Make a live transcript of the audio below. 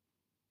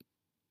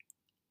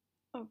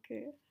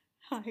Okay.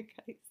 Hi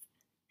guys.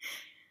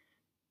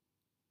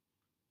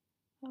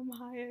 I'm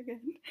high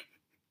again.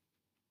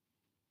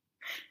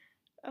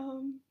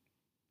 Um,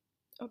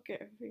 okay,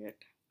 wait.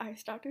 I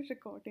started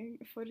recording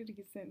for a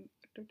reason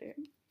today.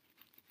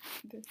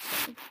 This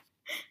time.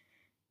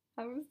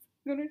 I was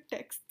gonna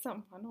text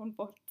someone on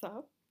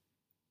WhatsApp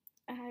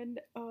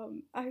and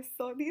I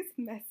saw these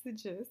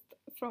messages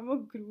from a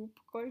group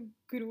called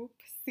Group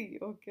C,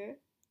 okay?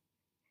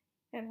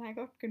 And I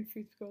got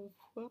confused because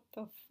what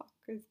the fuck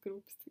is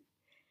Group C?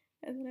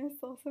 And then I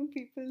saw some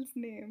people's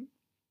name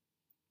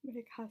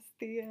like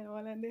Hasti and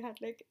all, and they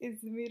had like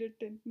Izmi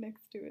written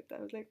next to it.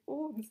 I was like,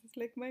 oh, this is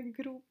like my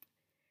group,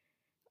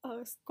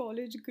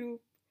 college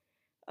group,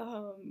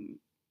 um,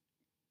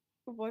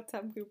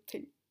 WhatsApp group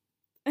thing.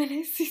 And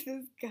I see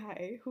this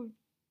guy who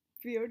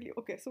weirdly,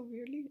 okay, so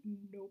weirdly,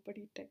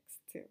 nobody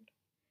texts him.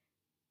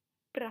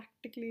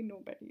 Practically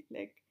nobody.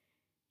 Like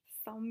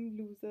some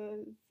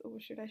losers. Oh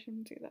shit, I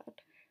shouldn't say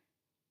that.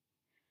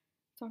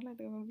 It's not like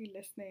they're gonna be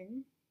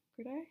listening.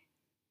 Could I?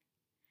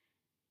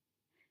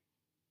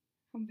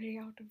 I'm very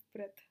out of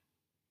breath.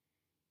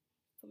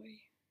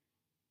 Sorry.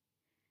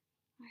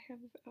 I have.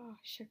 Oh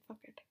shit,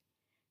 fuck it.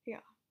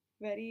 Yeah,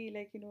 very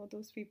like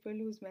those people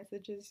whose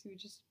messages you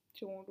just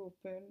don't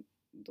open.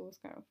 Those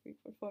kind of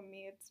people. For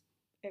me, it's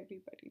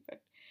everybody.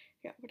 But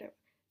yeah, whatever.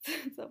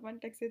 Someone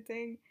texted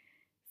saying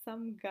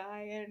some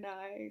guy and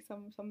I,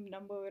 some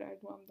number. I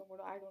don't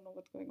know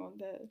what's going on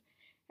there.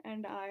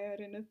 And I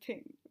are in a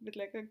thing with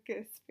like a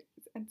kiss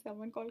face. And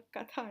someone called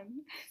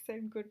Kathan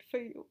said, "Good for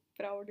you,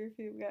 proud of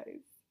you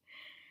guys."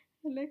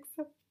 And like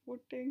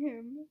supporting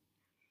him.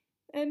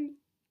 And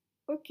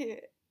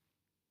okay,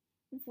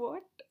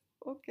 what?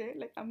 Okay,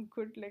 like I'm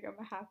good, like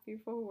I'm happy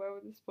for whoever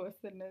this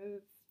person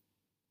is.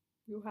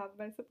 You have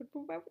my support,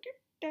 but why would you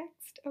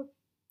text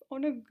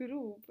on a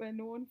group when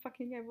no one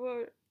fucking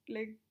ever,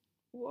 like,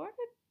 what?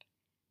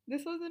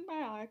 This was in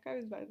my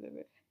archives, by the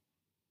way.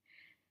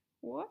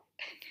 What?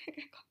 I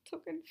got so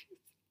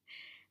confused.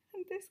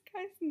 And this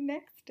guy's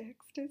next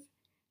text is,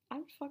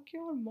 I'll fuck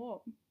your mom.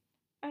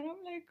 And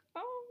I'm like,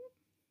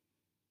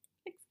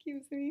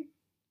 excuse me,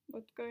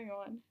 what's going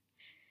on?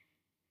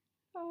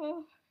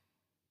 Oh,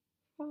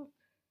 fuck.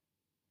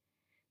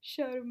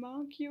 Sharma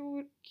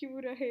क्यों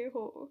क्यों रहे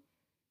हो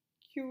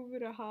क्यों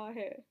रहा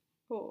है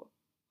हो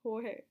हो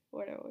है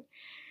whatever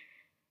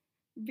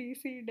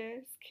BC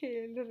डेस्क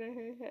खेल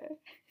रहे हैं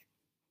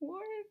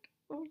what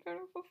kind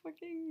of a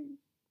fucking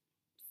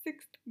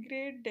sixth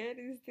grade dare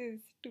is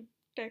this to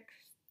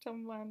text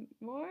someone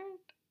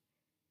what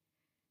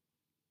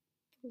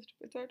so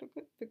stupid. So I took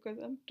it because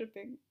I'm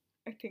tripping.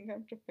 I think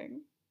I'm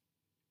tripping.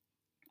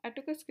 I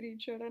took a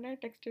screenshot and I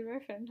texted my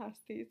friend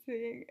Hasti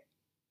saying,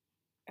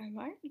 am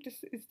I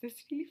is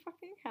this really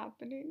fucking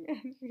happening?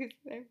 And she's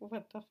like,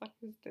 what the fuck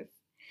is this?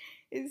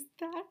 Is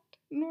that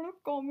not a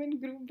common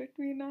group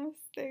between us?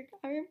 Like,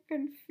 I am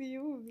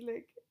confused.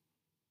 Like,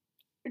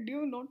 do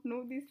you not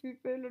know these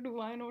people, or do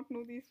I not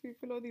know these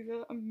people, or these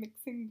are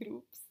mixing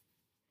groups?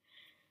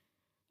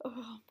 Oh,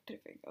 I'm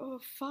tripping. Oh,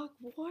 fuck.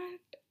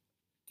 What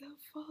the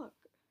fuck?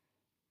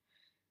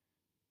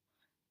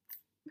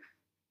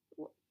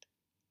 What?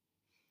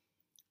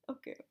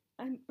 Okay,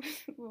 and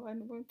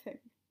one more thing.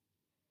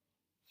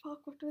 Fuck,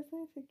 what was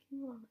I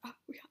thinking about?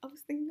 I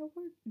was thinking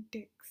about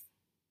dicks.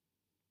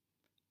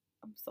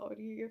 I'm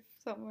sorry if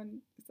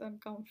someone is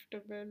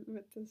uncomfortable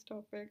with this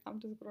topic. I'm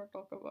just gonna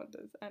talk about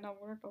this, and I'm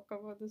gonna talk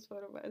about this for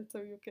a while so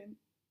you can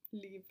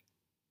leave.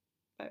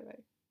 Bye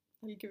bye.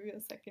 I'll give you a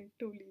second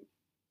to leave.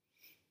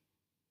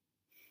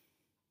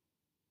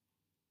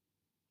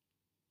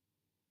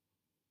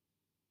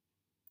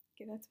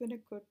 Okay, that's been a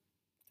good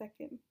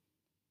second.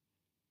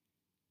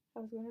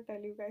 I was gonna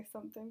tell you guys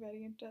something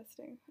very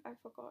interesting. I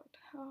forgot.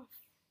 Oh,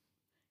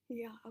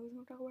 yeah, I was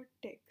gonna talk about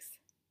dicks.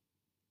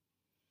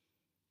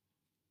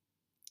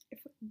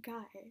 If a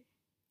guy,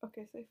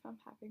 okay, so if I'm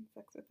having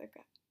sex with a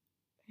guy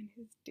and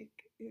his dick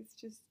is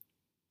just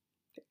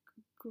like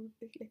good,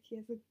 like he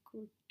has a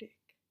good dick,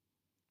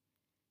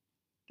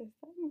 does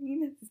that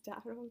mean his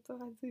dad also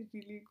has a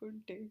really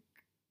good dick?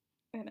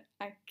 And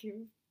I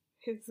give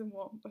his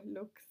mom a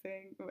look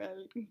saying,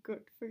 well,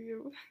 good for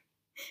you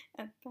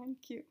and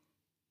thank you.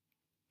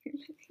 Do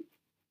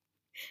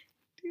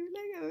you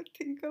like ever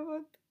think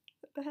about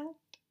that?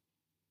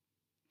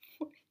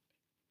 Oh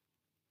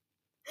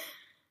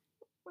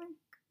my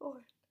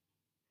god.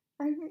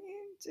 I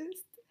mean,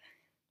 just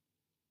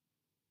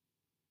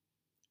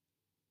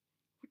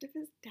what if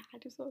his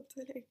dad is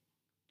also like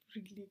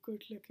really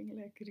good looking,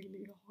 like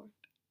really hot?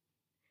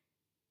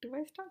 Do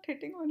I start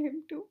hitting on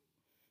him too?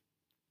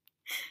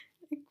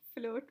 Like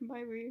flirt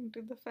my way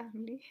into the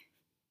family?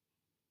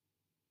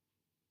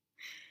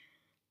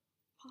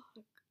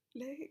 Fuck.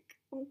 Like,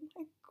 oh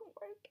my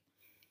god.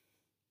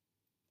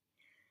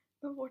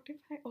 But what if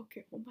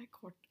okay, oh my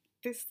god,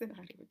 this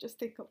scenario, just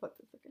think about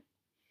this again.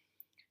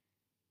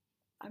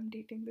 I'm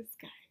dating this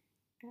guy,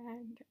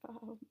 and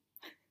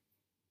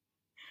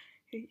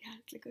he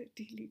has like a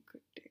really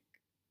good dick,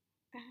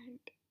 and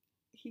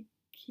he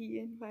he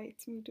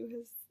invites me to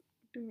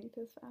meet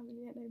his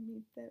family, and I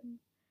meet them,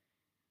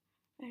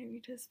 I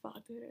meet his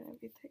father and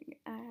everything.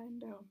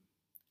 And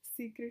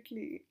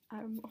secretly,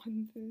 I'm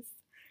on this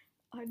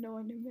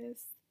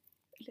anonymous,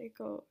 like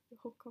a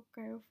hookup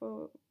kind of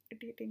a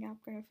dating app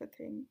kind of a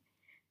thing.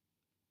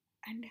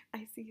 And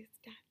I see his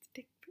dad's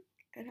dick pic,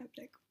 and I'm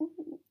like,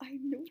 ooh, I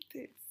know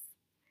this.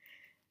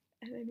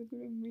 And then we're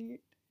gonna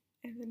meet,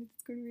 and then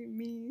it's gonna be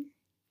me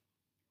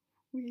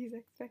who he's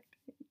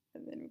expecting.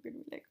 And then we're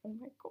gonna be like, oh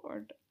my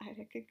god, I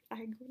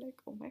go like,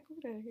 oh my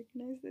god, I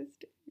recognize this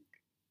dick.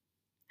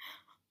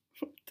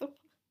 What the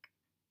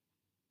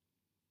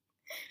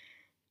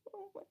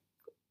Oh my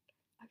god.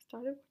 I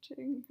started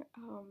watching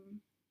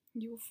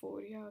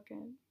Euphoria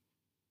again.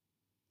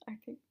 I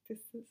think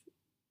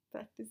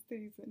that is the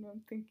reason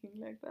I'm thinking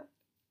like that.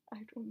 I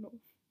don't know.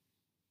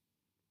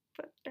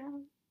 But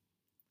damn,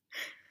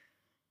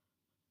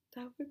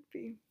 that would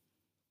be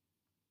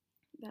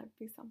that'd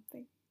be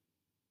something.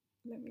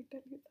 Let me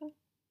tell you that.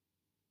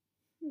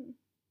 Hmm.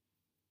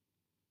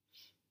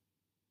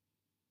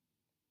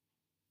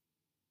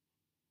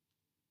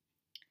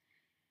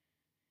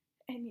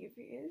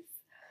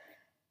 Anyways,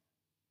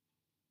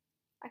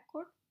 I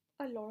got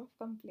a lot of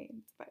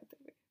complaints by the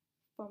way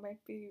for my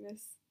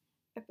previous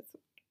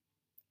episode.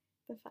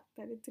 The fact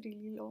that it's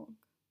really long.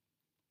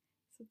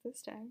 So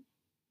this time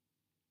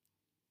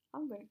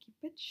I'm gonna keep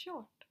it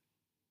short.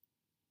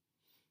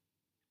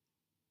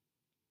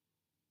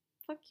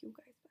 Fuck you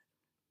guys, by the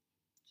way.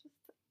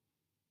 Just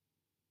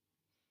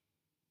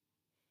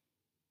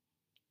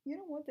you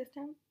know what? This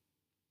time,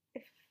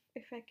 if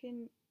if I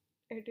can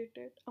edit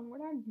it, I'm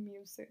gonna add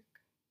music.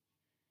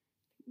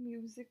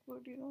 Music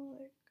would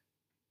like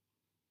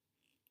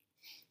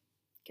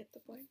get the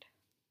point.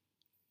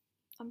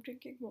 I'm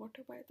drinking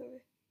water, by the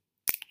way.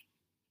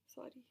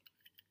 Sorry,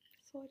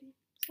 sorry,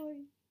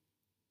 sorry.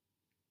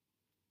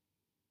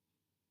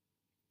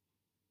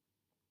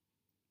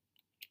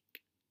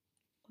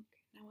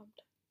 Okay, now I'm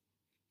done.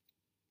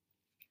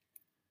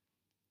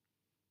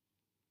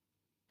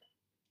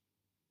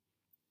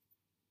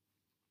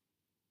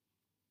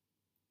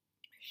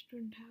 I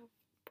shouldn't have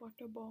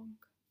bought a bong.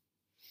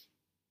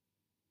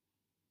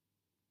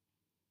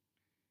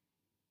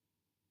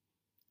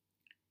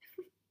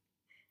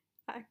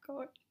 I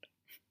got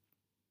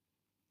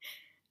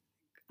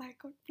I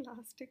got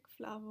plastic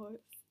flowers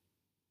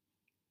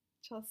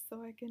just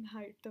so I can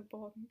hide the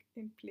bong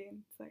in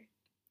plain sight.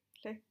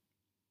 Like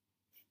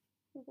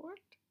what?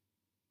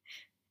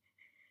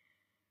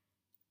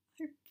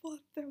 I bought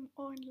them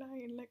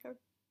online. Like I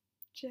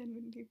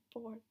genuinely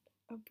bought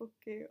a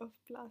bouquet of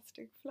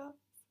plastic flowers.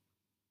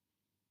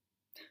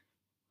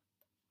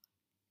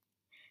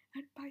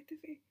 And by the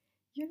way,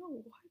 you know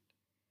what?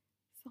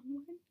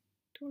 Someone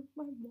told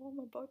my mom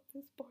about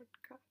this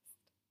podcast.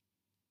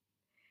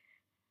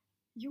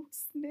 You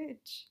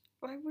snitch.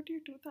 Why would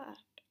you do that?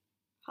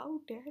 How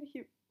dare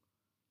you?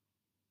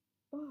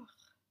 Ugh,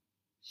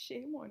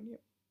 shame on you.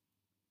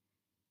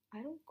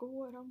 I don't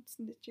go around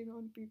snitching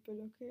on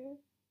people, okay?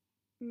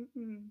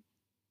 Mm-mm.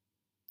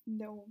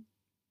 No.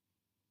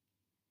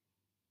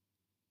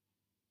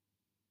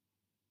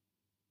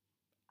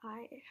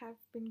 I have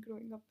been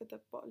growing up with a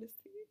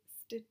policy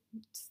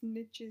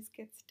snitches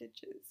get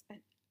stitches,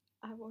 and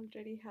I've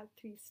already had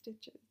three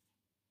stitches.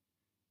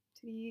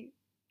 Three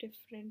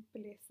different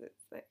places.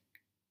 Like,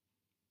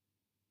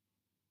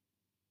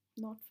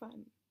 not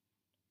fun.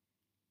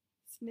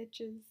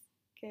 Snitches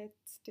get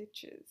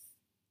stitches,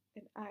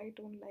 and I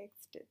don't like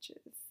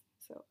stitches,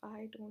 so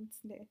I don't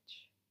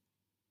snitch.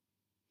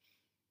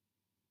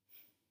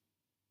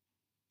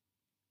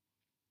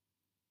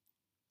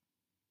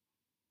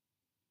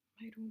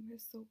 My room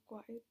is so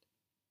quiet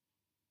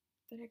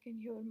that I can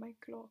hear my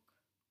clock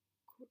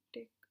go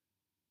tick.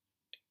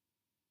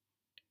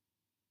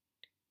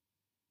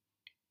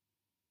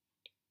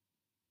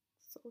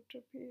 So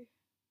trippy.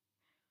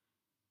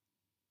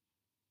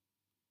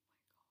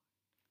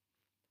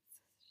 This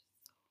is just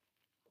so.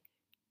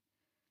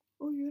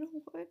 Oh, you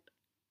know what?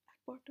 I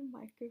bought a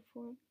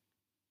microphone.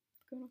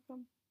 It's gonna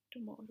come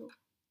tomorrow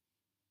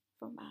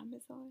from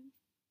Amazon.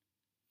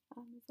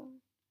 Amazon,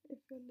 if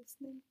you're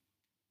listening,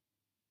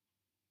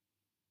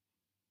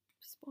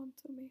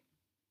 sponsor me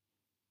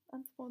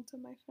and sponsor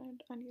my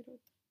friend Anirudh.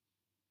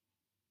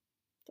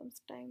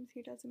 Sometimes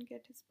he doesn't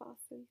get his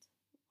parcels,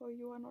 or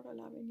you are not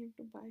allowing him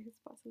to buy his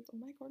parcels. Oh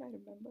my god, I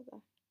remember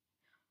that.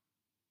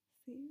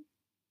 See?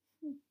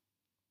 Hmm.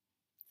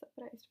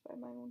 Surprised by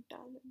my own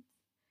talents.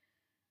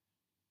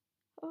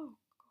 Oh,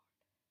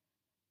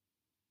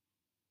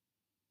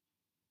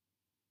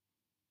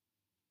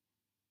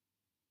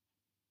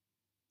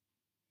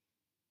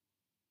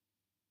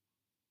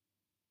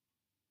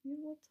 you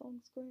know what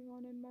song's going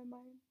on in my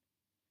mind?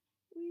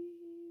 We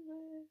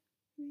will,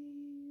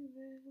 we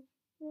will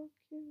rock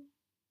you.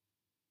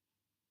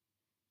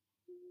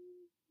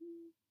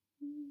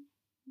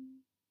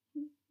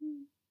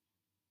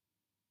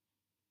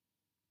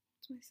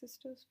 It's my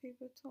sister's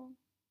favorite song.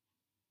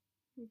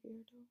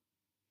 Weirdo.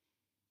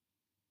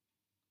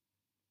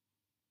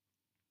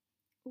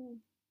 Ooh,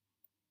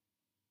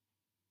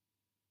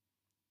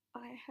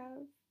 I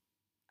have.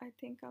 I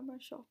think I'm a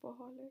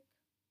shopaholic.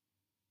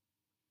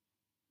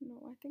 No,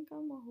 I think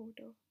I'm a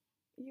hoarder.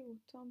 You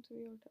sounds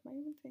weird. Am I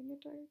even saying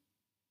it right?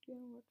 You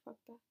know what? Fuck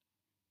that.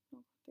 No,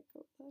 think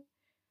about that.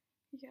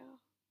 Yeah,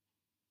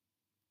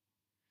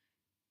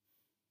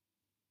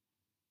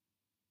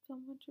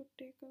 someone should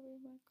take away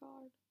my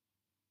card.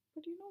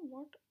 But you know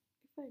what?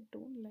 If I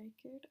don't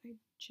like it, I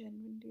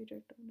genuinely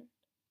return it.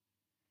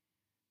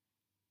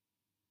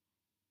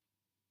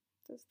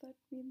 Does that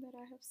mean that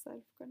I have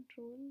self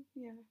control?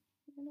 Yeah,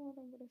 you know what?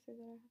 I'm gonna say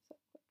that I have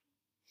self control.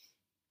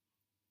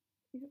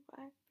 You know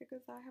why?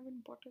 Because I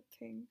haven't bought a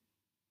thing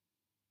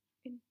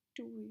in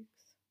 2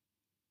 weeks.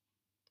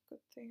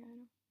 Good thing I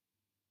know.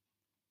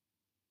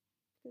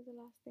 Because the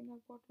last thing I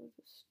bought was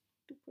a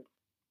stupid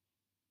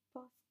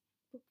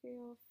bouquet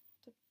of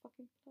the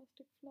fucking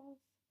plastic flowers.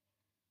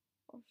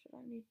 Or should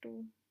I need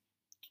to?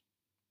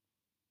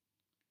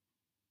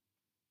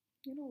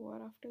 You know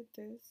what? After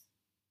this,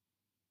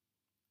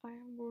 I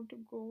am going to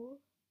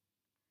go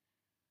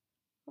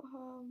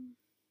um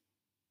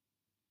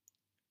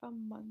a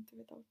month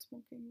without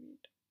smoking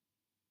weed.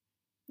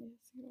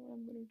 Yes, you know what?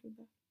 I'm going to do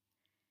that.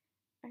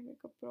 I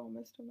make a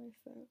promise to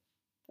myself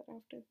that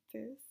after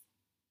this,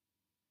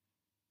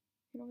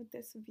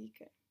 this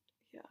weekend,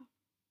 yeah,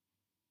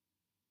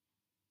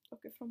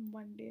 okay, from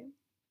Monday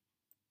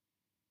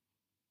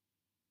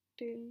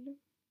till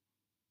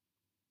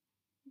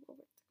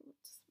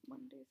what's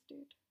Monday's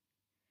date?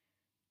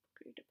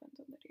 It depends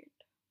on the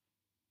date.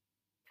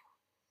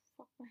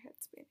 Fuck, my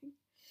head's spinning.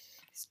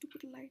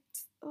 Stupid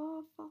lights.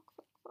 Oh, fuck,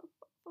 fuck, fuck,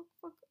 fuck, fuck,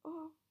 fuck.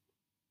 Oh,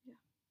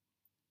 yeah,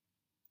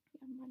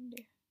 yeah,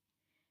 Monday.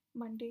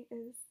 Monday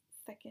is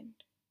 2nd.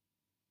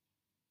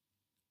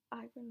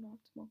 I will not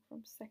smoke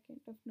from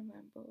 2nd of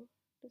November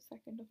to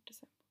 2nd of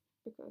December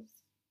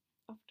because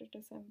after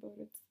December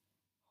it's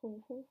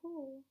ho ho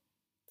ho.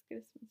 It's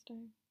Christmas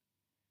time.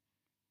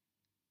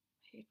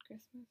 I hate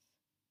Christmas.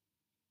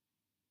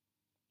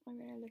 I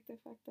mean, I like the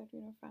fact that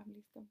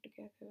families come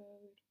together.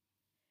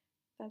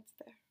 That's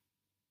there.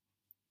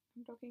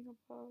 I'm talking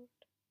about.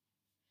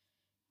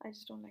 I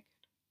just don't like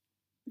it.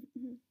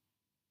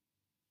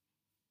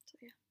 So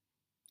yeah,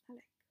 I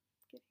like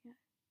getting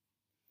high.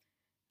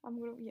 I'm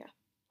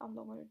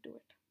not gonna do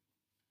it.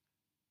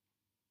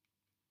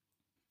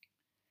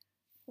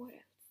 What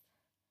else?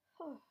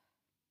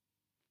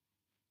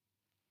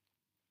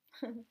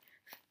 I've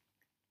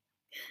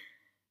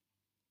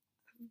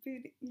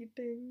been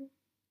eating.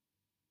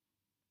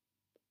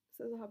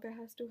 So Zabia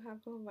has to have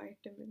her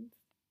vitamins,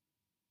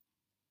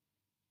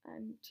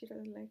 and she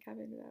doesn't like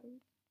having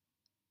them.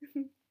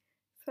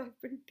 So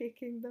I've been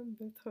taking them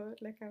with her.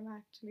 Like I'm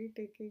actually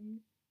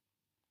taking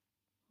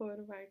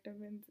her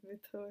vitamins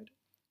with her.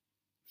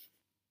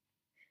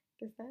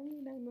 Does that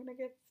mean I'm gonna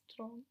get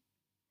strong?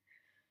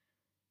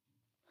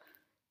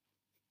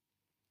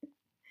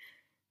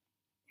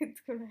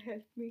 It's gonna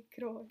help me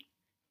crawl.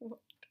 What?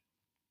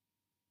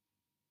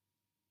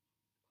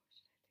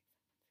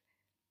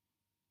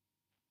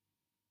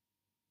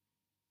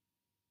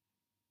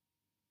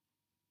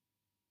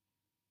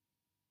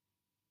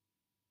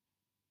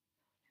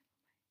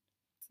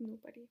 It's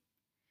nobody.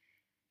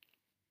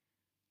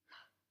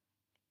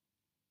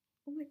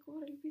 Oh my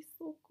god, it'll be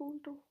so cool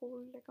to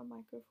hold like a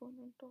microphone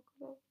and talk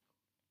about.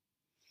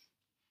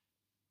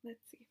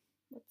 Let's see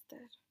what's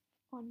there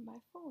on my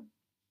phone.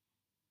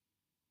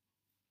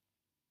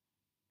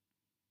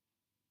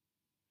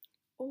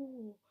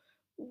 Oh,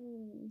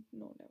 ooh,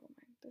 no, never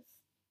mind.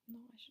 No,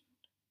 I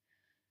shouldn't.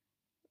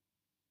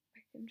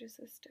 I can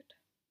resist it.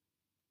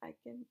 I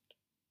can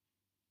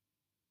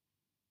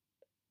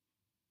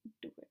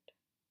do it.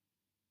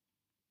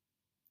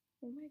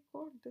 Oh my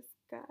god, this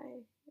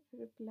guy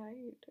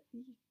replied.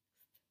 Eeks.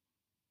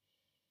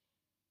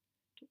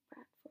 Too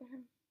bad for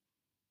him.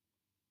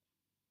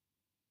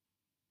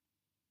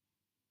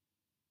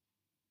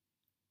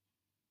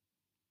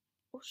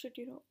 Oh shit,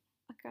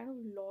 I kind of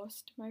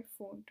lost my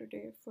phone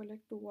today for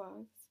like 2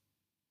 hours.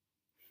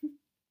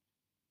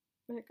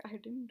 Like, I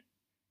didn't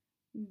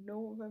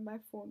know where my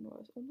phone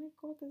was. Oh my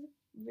god, there's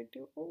a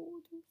video. Oh,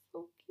 this is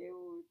so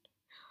cute.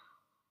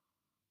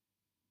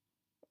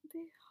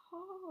 They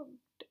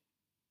hugged.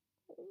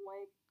 Oh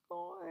my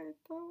god,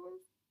 that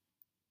was.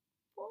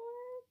 What?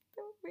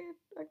 Wait,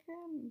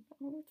 again. I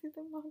want to see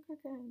them hug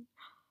again.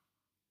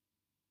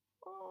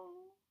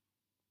 Oh,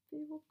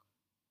 they were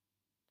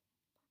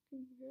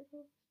fucking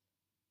weirdos.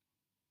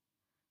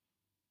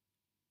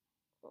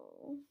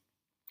 Oh.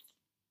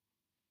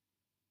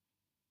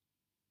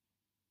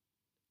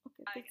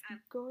 Okay,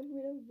 this girl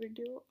made a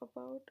video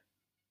about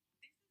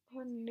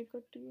her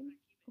nicotine.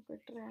 Okay,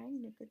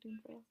 trying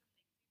nicotine products.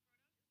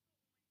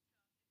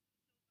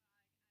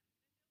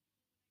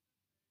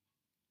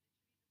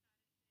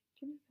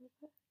 Can you hear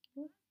that?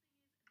 No?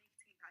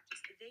 Nicotine patches,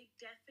 they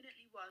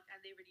definitely work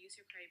and they reduce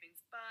your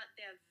cravings, but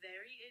they're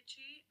very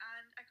itchy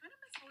and I kind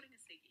of miss holding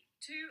a ciggy.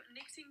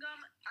 Nicotine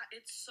gum,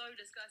 it's so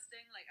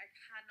disgusting. Like I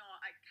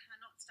cannot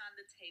stand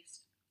the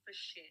taste for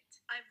shit.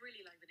 I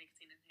really like the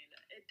nicotine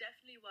inhaler. It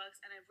definitely works,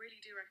 and I really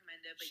do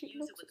recommend it. But She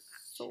use it looks with a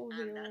patch. so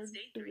And that's weird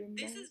day 3. doing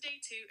This that. is day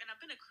 2, and I've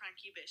been a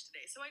cranky bitch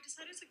today, so I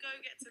decided to go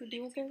get some Did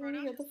you nicotine guys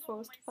only hear products. the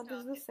first part? This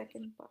is the It's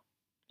second part.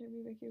 Let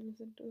me make you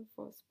listen to the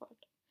first part.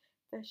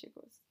 There she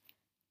goes.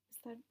 Is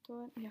that the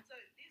one? Yeah. So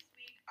this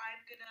week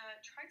I'm gonna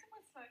try to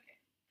quit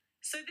smoking.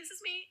 So this is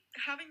me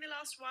having the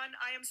last one.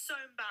 I am so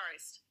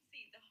embarrassed.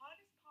 See, the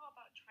hardest part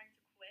about trying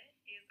to quit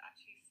is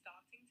actually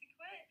starting to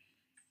quit.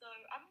 So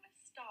I'm gonna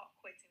start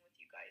quitting with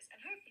you guys, and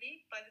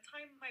hopefully by the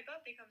time my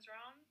birthday comes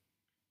around,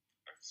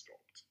 I've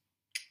stopped.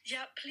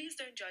 Yeah, please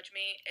don't judge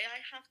me. I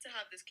have to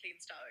have this clean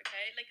start,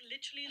 okay? Like,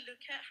 literally,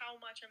 look at how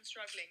much I'm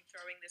struggling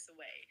throwing this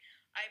away.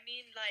 I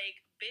mean, like,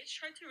 bitch,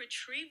 try to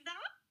retrieve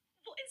that?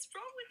 What is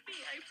wrong with me?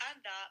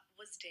 And that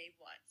was day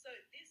 1. So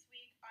this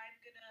week, I'm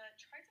gonna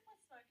try to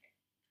quit smoking.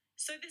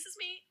 So this is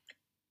me.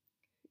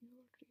 You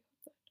already heard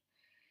that.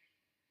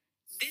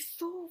 This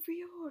so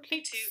weird.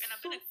 Like, too, and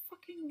so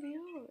fucking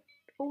weird.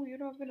 Oh, you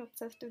know, I've been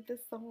obsessed with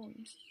this song.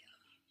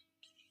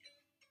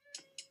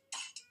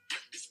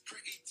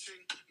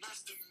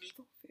 So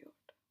weird.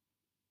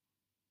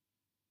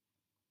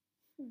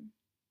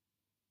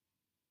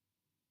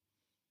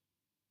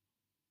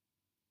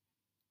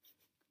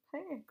 My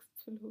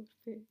explore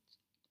page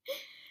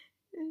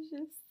is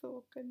just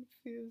so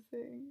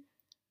confusing.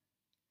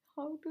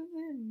 How do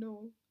they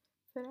know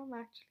that I'm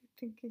actually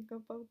thinking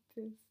about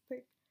this?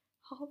 Like,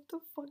 how the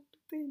fuck do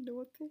they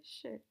know this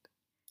shit?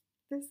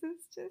 This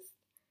is just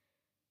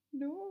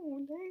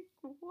no, like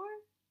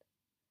what?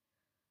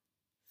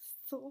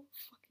 So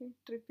fucking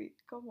trippy.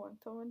 Come on,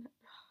 someone.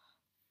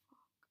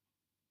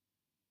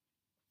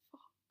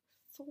 Fuck.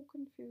 So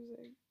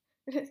confusing.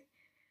 I can't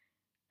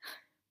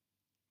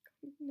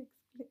even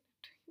explain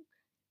it to you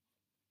guys.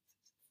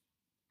 It's just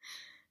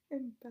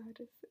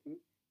embarrassing.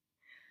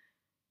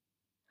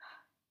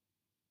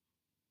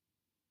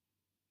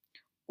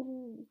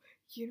 Oh,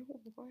 you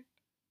know what?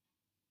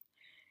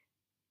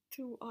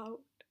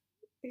 Throughout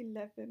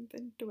 11th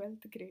and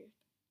 12th grade,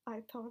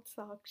 I thought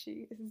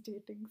Sakshi is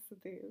dating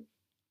Sudev.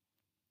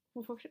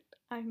 What?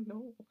 I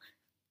know.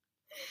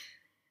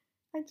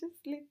 I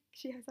just like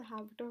she has a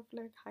habit of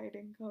like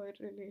hiding her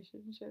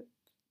relationship.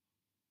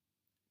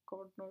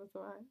 God knows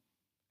why.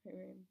 I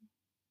mean,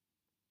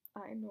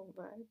 I know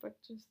why, but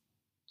just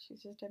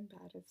she's just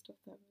embarrassed of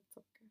them. It's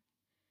okay.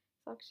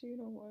 Sakshi, you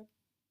know what?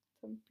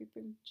 Some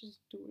people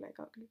just do like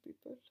ugly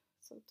people,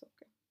 so it's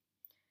okay.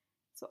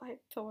 So I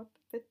thought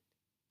that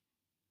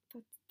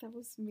that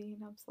was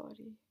mean. I'm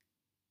sorry.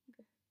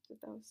 Okay,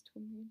 that was too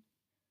mean.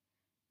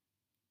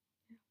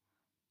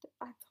 Yeah,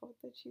 I thought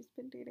that she's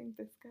been dating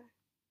this guy.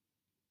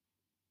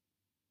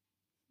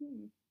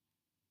 Hmm.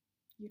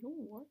 You know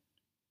what?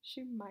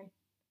 She might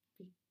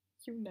be.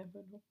 You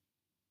never know.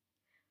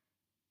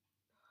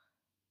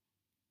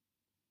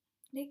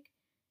 Like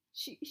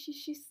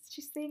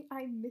she's saying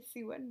I miss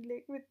you and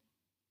like with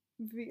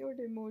weird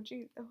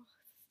emojis. Oh,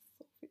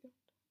 so weird.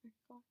 Oh my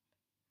god.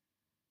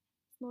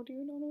 It's not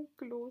even on our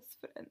close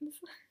friends.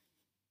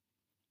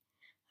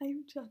 I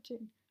am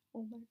judging.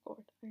 Oh my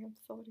god, I am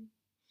sorry.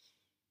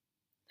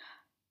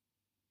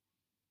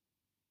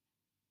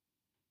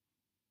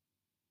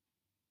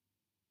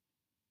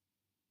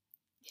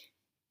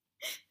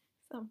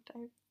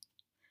 Sometimes,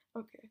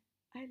 okay,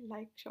 I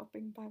like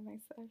shopping by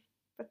myself,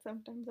 but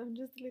sometimes I'm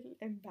just a little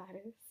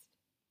embarrassed.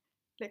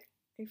 Like,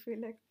 I feel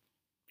like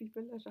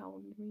people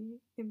around me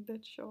in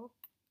that shop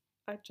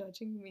are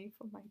judging me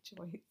for my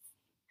choice.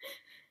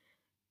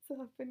 So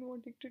I've been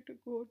wanting to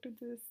go to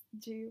this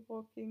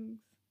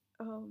jaywalking's.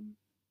 Um,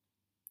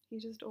 he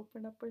just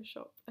opened up a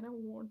shop, and I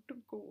want to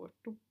go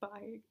to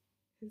buy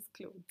his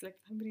clothes. Like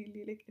I'm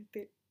really like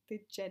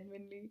they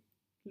genuinely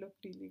look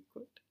really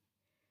good.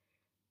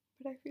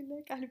 But I feel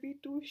like I'll be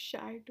too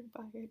shy to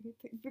buy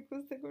anything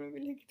because they're gonna be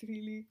like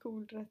really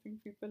cool dressing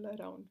people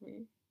around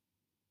me.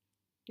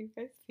 Do you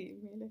guys feel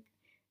me? Like,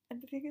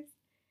 and the thing is,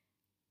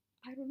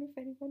 I don't know if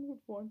anyone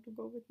would want to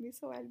go with me,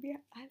 so I'll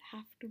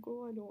have to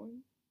go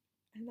alone,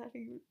 and that'll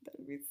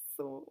be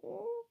so.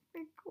 Oh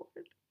my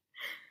god!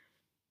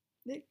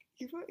 Like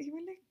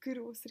even like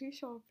grocery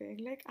shopping,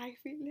 like I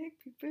feel like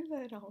people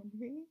around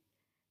me,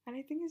 and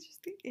I think it's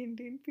just the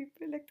Indian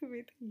people, like the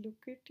way they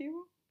look at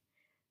you.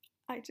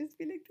 I just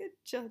feel like they're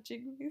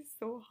judging me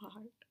so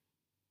hard.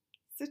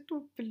 So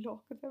to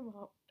block them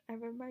out, I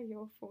wear my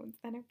earphones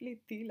and I play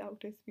the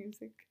loudest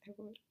music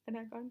ever, and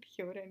I can't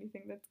hear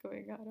anything that's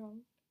going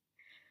around.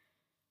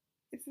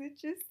 Is it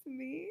just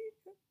me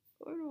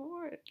or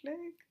what?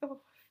 Like,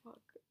 oh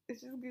fuck! It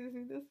just gives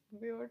me this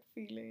weird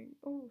feeling.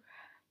 Oh,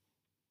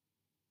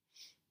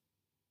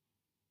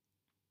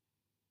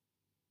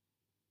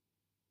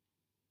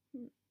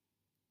 hmm.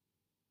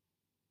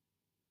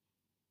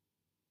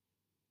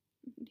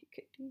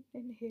 Nicotine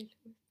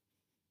inhalers.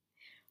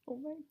 Oh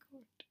my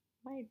god!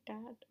 My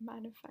dad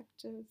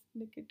manufactures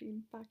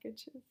nicotine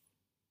packages,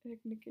 like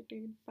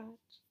nicotine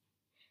patch,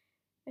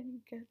 and he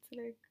gets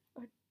like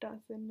a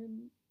dozen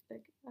in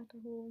like at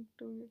home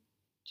to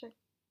check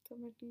the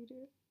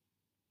material.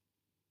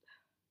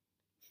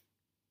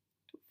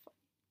 Too funny.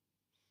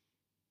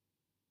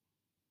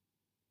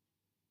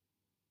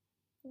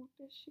 What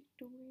is she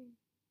doing?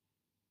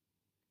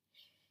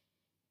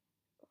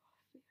 Oh,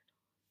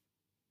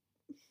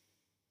 weirdos.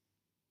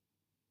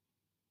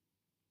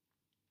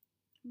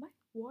 My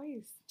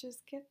voice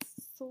just gets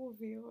so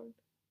weird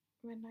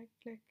when I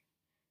click.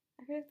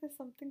 I feel like there's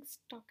something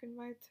stuck in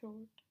my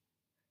throat.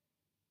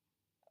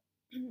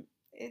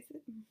 Is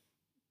it?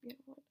 You know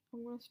what?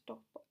 I'm gonna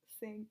stop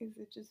saying is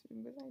it just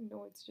me because I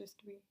know it's just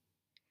me.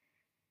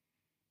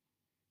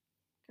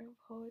 Kind of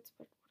hurts,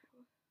 but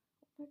whatever.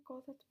 Oh my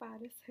god, that's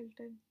Paris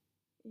Hilton.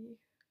 Ew,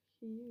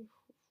 ew,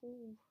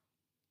 ooh.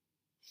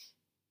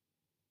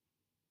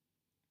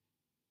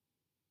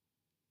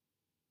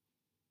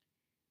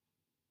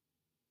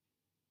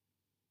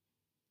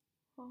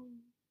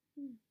 Um,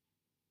 hmm.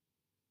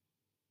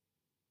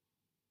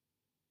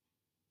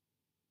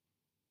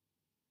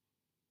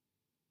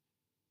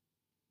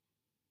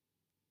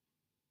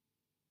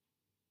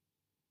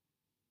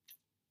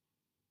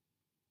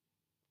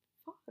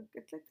 Fuck,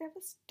 it's like they have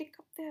a stick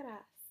up their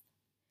ass.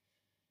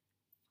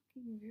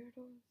 Fucking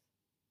weirdos.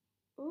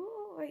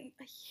 Oh, I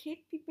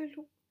hate people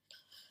who.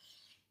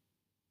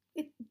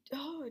 It,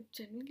 it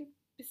genuinely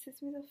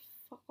pisses me the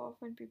fuck off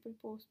when people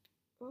post.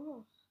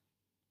 Oh,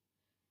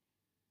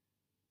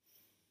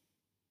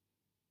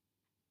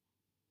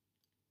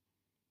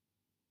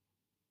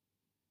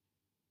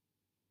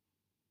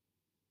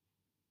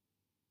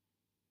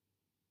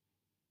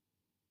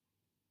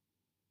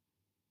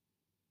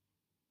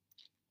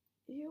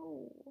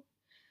 ew.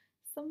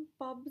 Some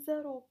pubs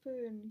are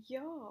open.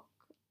 Yuck.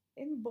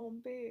 In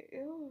Bombay.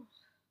 Ew.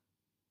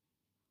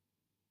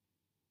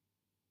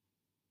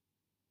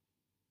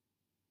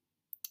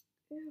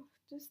 Ew.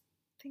 Just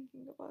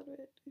thinking about it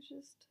is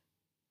just.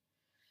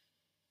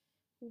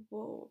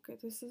 Whoa, okay,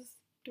 this is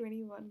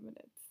 21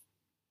 minutes.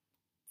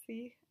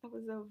 See, I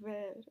was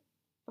aware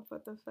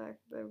about the fact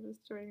that it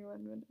was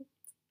 21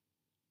 minutes.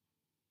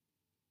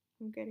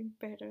 I'm getting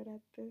better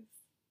at this.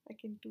 I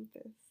can do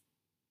this.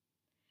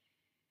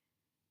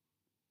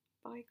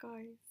 Bye,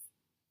 guys.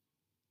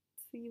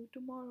 See you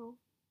tomorrow.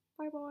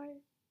 Bye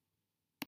bye.